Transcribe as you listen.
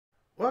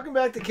Welcome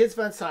back to Kids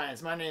Fun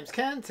Science. My name's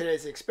Ken.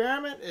 Today's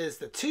experiment is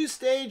the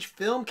two-stage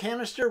film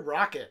canister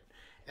rocket.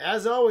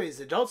 As always,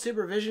 adult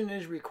supervision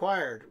is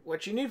required.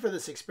 What you need for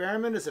this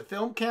experiment is a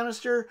film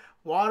canister,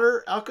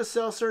 water,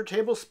 Alka-Seltzer,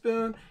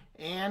 tablespoon,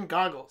 and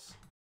goggles.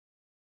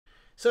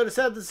 So to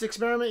set up this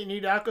experiment, you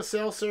need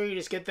Alka-Seltzer. You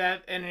just get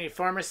that in a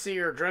pharmacy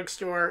or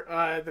drugstore.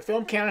 The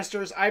film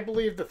canisters, I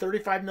believe the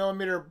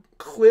 35mm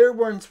clear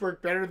ones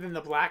work better than the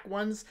black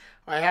ones.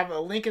 I have a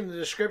link in the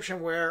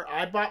description where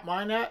I bought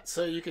mine at,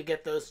 so you could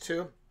get those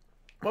too.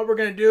 What we're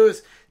going to do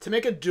is, to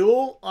make a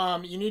dual,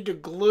 you need to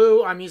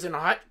glue, I'm using a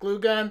hot glue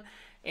gun,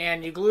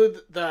 and you glue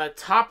the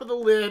top of the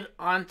lid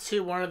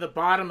onto one of the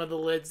bottom of the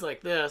lids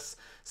like this.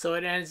 So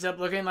it ends up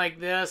looking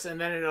like this,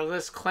 and then it'll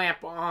just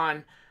clamp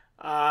on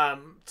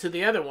to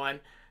the other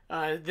one.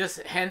 This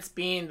hence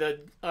being the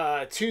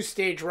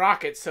two-stage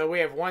rocket. So we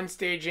have one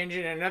stage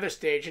engine and another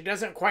stage. It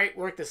doesn't quite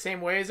work the same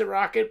way as a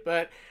rocket,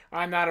 but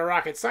I'm not a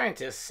rocket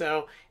scientist,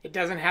 so it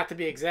doesn't have to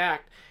be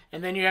exact.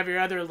 And then you have your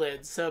other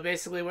lids. So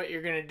basically what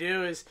you're going to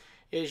do is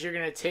you're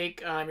going to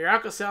take your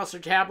Alka-Seltzer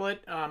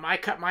tablet. I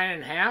cut mine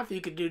in half. You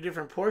could do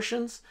different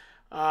portions.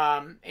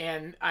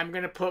 And I'm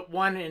going to put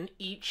one in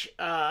each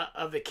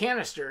of the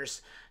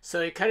canisters.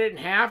 So you cut it in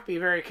half. Be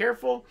very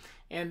careful.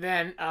 And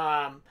then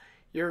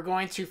you're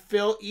going to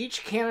fill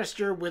each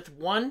canister with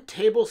 1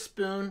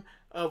 tablespoon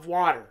of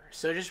water.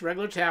 So just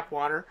regular tap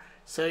water.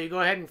 So you go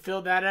ahead and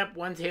fill that up,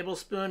 1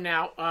 tablespoon.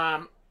 Now,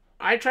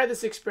 I tried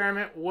this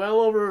experiment well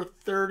over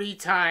 30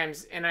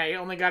 times, and I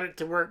only got it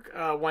to work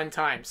one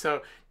time.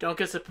 So don't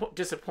get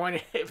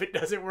disappointed if it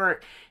doesn't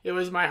work. It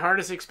was my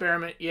hardest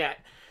experiment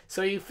yet.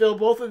 So you fill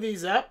both of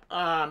these up.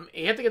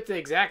 You have to get the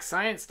exact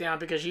science down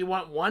because you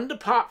want one to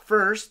pop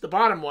first, the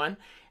bottom one,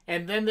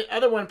 and then the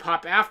other one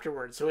pop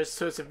afterwards. So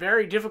it's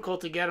very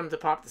difficult to get them to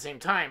pop at the same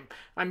time.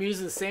 I'm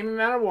using the same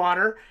amount of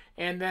water,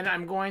 and then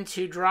I'm going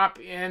to drop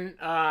in,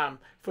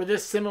 for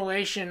this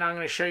simulation, I'm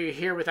going to show you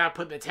here without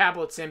putting the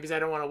tablets in because I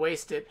don't want to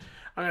waste it.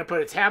 I'm going to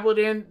put a tablet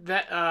in,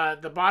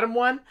 the bottom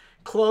one,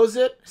 close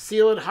it,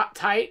 seal it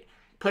tight,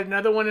 put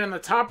another one in the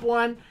top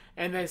one,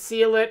 and then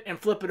seal it and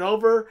flip it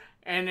over.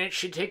 And it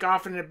should take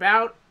off in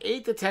about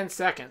 8 to 10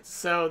 seconds.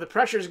 So the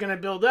pressure is going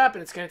to build up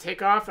and it's going to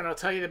take off, and I'll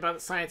tell you about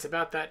the science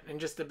about that in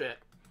just a bit.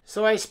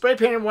 So I spray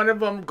painted one of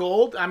them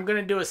gold. I'm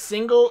going to do a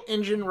single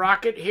engine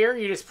rocket here.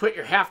 You just put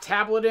your half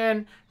tablet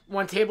in,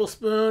 1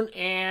 tablespoon,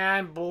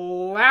 and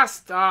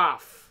blast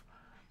off.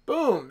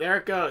 Boom, there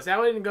it goes. That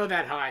one didn't go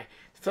that high.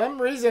 For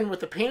some reason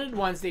with the painted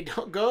ones, they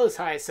don't go as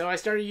high. So I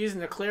started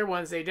using the clear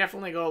ones. They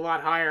definitely go a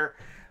lot higher.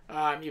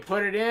 You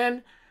put it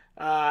in.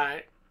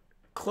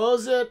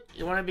 Close it.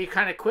 You want to be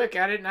kind of quick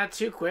at it, not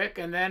too quick,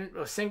 and then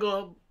a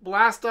single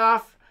blast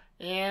off,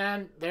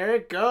 and there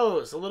it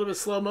goes. A little bit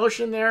slow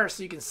motion there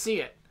so you can see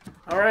it.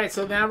 Alright,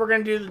 so now we're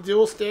going to do the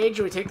dual stage.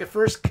 We take the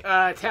first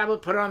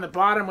tablet, put it on the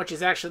bottom, which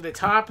is actually the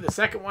top, the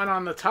second one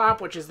on the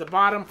top, which is the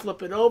bottom,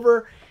 flip it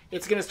over.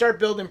 It's going to start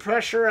building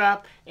pressure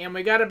up, and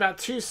we got about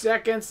 2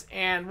 seconds,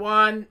 and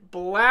 1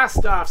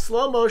 blast off.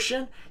 Slow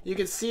motion. You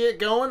can see it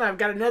going. I've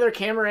got another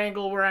camera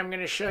angle where I'm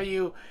going to show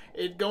you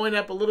it going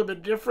up a little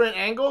bit different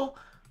angle.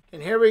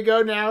 And here we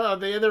go now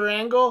of the other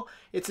angle.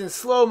 It's in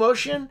slow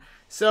motion.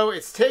 So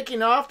it's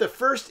taking off. The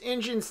first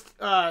engine's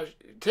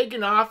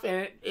taking off,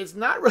 and it's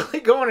not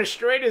really going as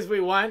straight as we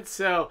want.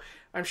 So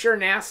I'm sure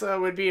NASA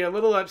would be a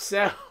little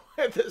upset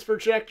with this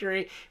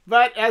trajectory.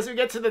 But as we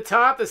get to the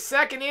top, the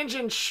second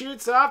engine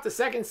shoots off the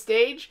second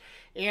stage,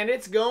 and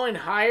it's going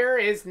higher.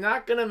 It's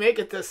not going to make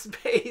it to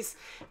space,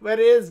 but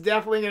it is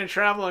definitely going to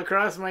travel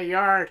across my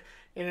yard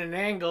in an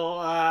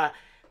angle.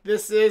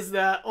 This is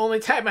the only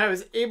time I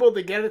was able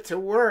to get it to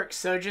work,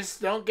 so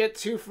just don't get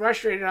too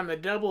frustrated on the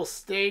double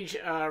stage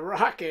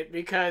rocket,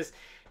 because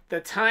the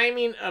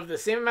timing of the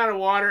same amount of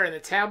water and the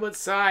tablet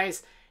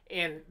size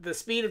and the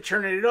speed of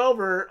turning it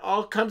over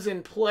all comes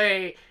in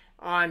play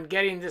on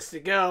getting this to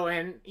go.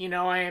 And you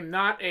know, I am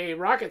not a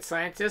rocket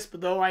scientist,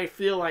 but though I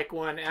feel like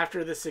one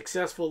after the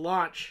successful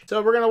launch.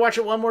 So we're going to watch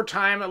it one more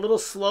time, a little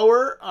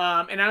slower,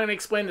 and I'm going to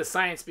explain the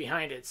science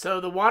behind it.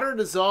 So the water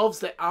dissolves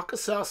the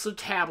Alka-Seltzer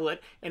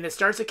tablet, and it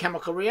starts a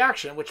chemical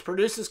reaction which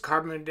produces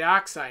carbon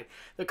dioxide.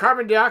 The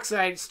carbon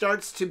dioxide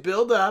starts to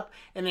build up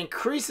and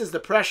increases the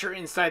pressure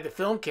inside the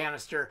film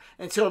canister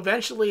until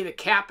eventually the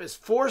cap is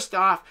forced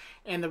off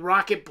and the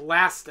rocket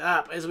blasts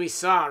up, as we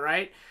saw,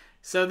 right?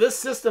 So this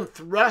system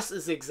thrust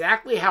is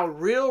exactly how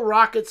real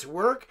rockets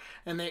work,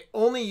 and they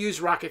only use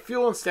rocket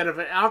fuel instead of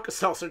an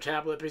Alka-Seltzer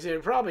tablet because it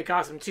would probably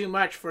cost them too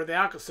much for the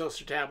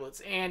Alka-Seltzer tablets,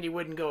 and you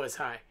wouldn't go as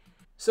high.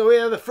 So we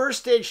have the first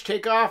stage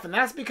take off, and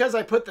that's because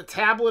I put the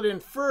tablet in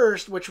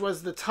first, which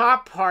was the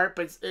top part,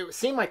 but it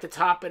seemed like the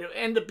top, but it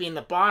ended up being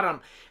the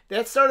bottom.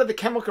 That started the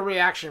chemical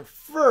reaction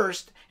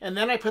first, and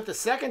then I put the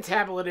second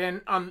tablet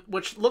in,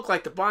 which looked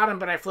like the bottom,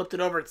 but I flipped it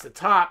over, it's the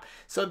top.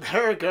 So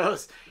there it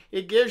goes.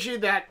 It gives you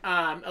that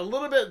a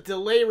little bit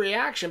delay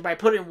reaction by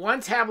putting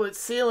one tablet,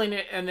 sealing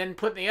it, and then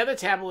putting the other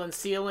tablet and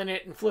sealing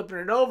it and flipping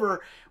it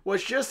over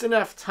was just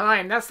enough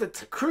time. That's the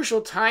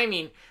crucial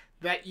timing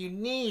that you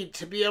need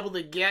to be able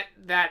to get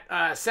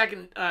that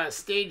second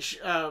stage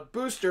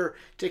booster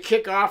to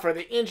kick off, or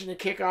the engine to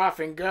kick off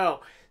and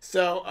go.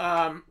 So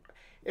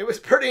it was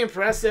pretty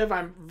impressive.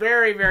 I'm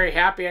very, very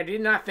happy. I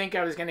did not think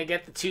I was going to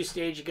get the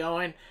 2-stage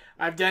going.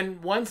 I've done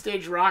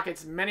 1-stage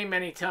rockets many,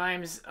 many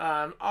times,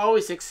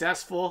 always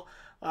successful,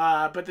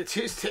 but the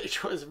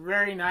 2-stage was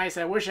very nice.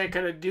 I wish I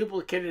could have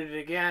duplicated it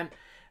again,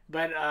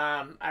 but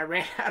I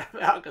ran out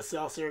of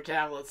Alka-Seltzer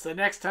tablets, so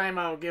next time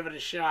I'll give it a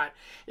shot.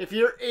 If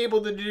you're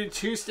able to do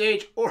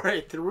 2-stage or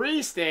a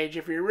 3-stage,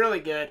 if you're really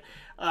good,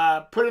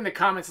 put in the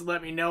comments and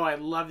let me know. I'd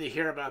love to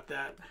hear about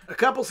that. A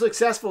couple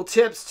successful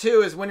tips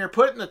too is when you're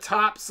putting the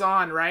tops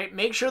on, right,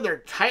 make sure they're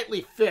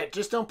tightly fit.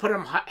 Just don't put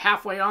them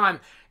halfway on.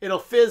 It'll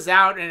fizz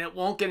out and it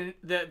won't get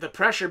the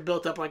pressure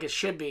built up like it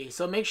should be.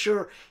 So make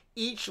sure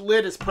each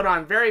lid is put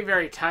on very,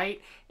 very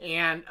tight,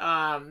 and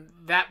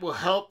that will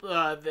help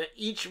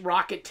each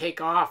rocket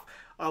take off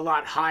a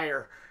lot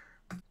higher.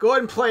 Go ahead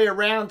and play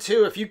around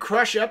too. If you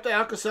crush up the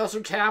Alka-Seltzer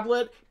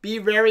tablet, be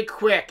very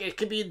quick. It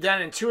can be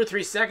done in 2 or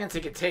 3 seconds.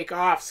 It can take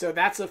off. So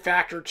that's a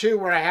factor too.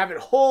 Where I have it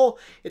whole,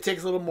 it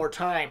takes a little more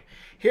time.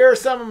 Here are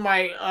some of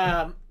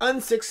my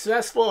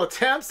unsuccessful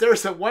attempts.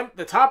 There's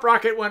the top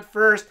rocket went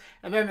first,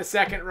 and then the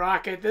second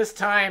rocket. This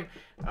time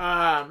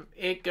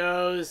it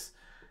goes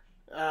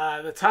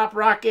the top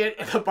rocket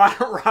and the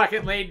bottom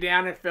rocket laid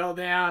down and fell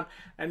down.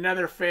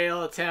 Another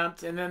fail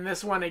attempt. And then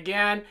this one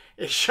again,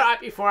 it shot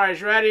before I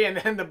was ready, and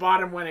then the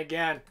bottom went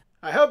again.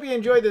 I hope you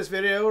enjoyed this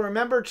video.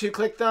 Remember to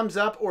click thumbs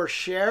up or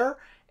share,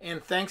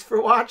 and thanks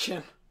for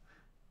watching.